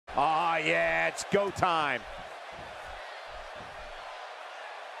Ah, yeah, it's go time.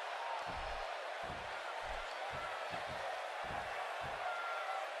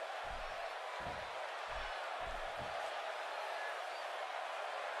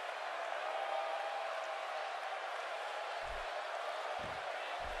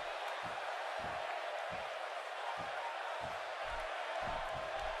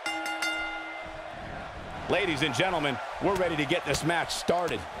 Ladies and gentlemen, we're ready to get this match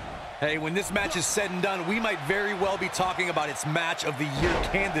started. Hey, when this match is said and done, we might very well be talking about its match of the year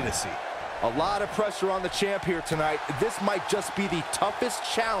candidacy. A lot of pressure on the champ here tonight. This might just be the toughest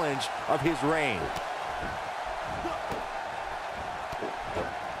challenge of his reign.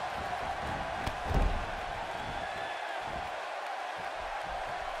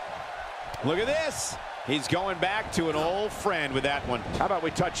 Look at this. He's going back to an old friend with that one. How about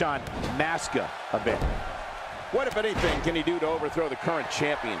we touch on Masca a bit? What, if anything, can he do to overthrow the current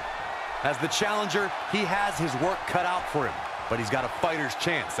champion? As the challenger, he has his work cut out for him, but he's got a fighter's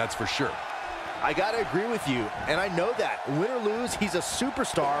chance, that's for sure. I gotta agree with you, and I know that. Win or lose, he's a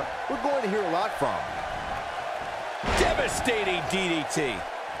superstar we're going to hear a lot from. Devastating DDT.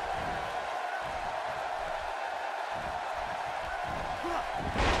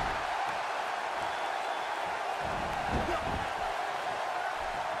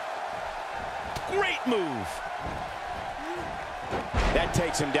 Great move. That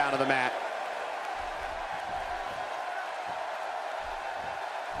takes him down to the mat.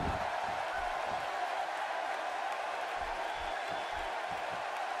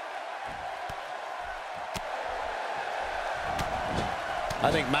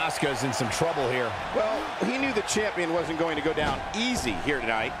 I think Masca's in some trouble here. Well, he knew the champion wasn't going to go down easy here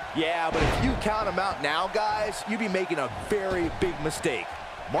tonight. Yeah, but if you count him out now, guys, you'd be making a very big mistake.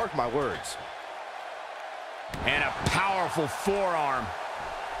 Mark my words. And a powerful forearm.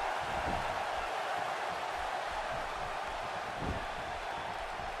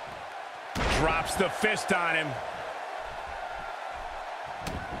 Drops the fist on him.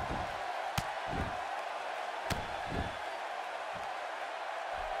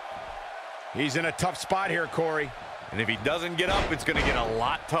 He's in a tough spot here, Corey. And if he doesn't get up, it's going to get a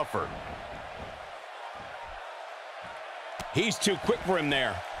lot tougher. He's too quick for him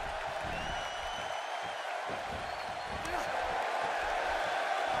there.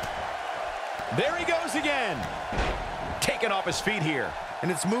 There he goes again. Taken off his feet here.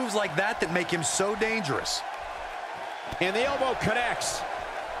 And it's moves like that that make him so dangerous. And the elbow connects.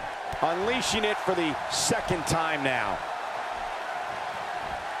 Unleashing it for the second time now.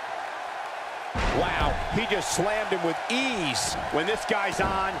 Wow, he just slammed him with ease. When this guy's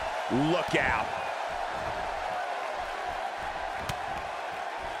on, look out.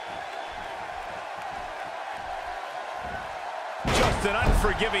 Just an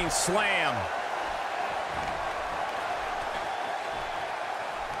unforgiving slam.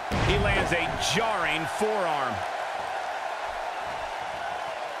 He lands a jarring forearm.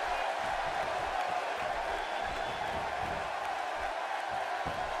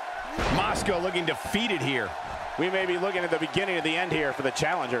 Masca looking defeated here. We may be looking at the beginning of the end here for the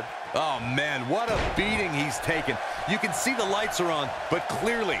challenger. Oh, man, what a beating he's taken. You can see the lights are on, but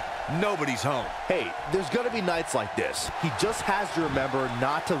clearly nobody's home. Hey, there's going to be nights like this. He just has to remember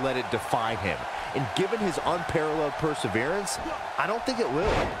not to let it define him. And given his unparalleled perseverance, I don't think it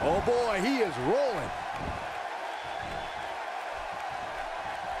will. Oh, boy, he is rolling.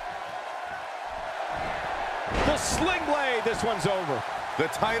 The sling blade, this one's over. The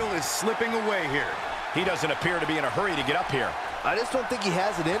title is slipping away here. He doesn't appear to be in a hurry to get up here. I just don't think he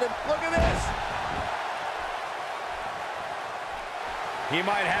has it in him. Look at this. He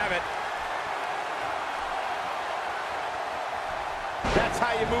might have it. That's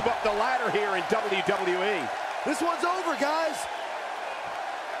how you move up the ladder here in WWE. This one's over, guys.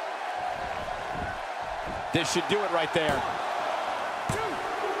 This should do it right there. 2,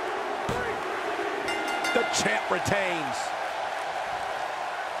 3. The champ retains.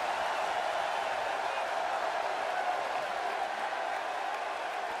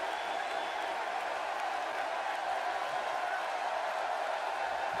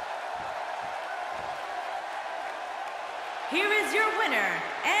 Here is your winner,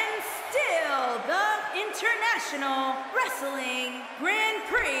 and still the International Wrestling Grand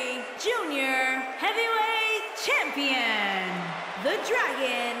Prix Junior Heavyweight Champion, the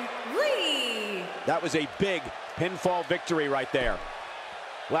Dragon Lee. That was a big pinfall victory right there.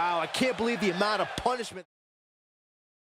 Wow, I can't believe the amount of punishment.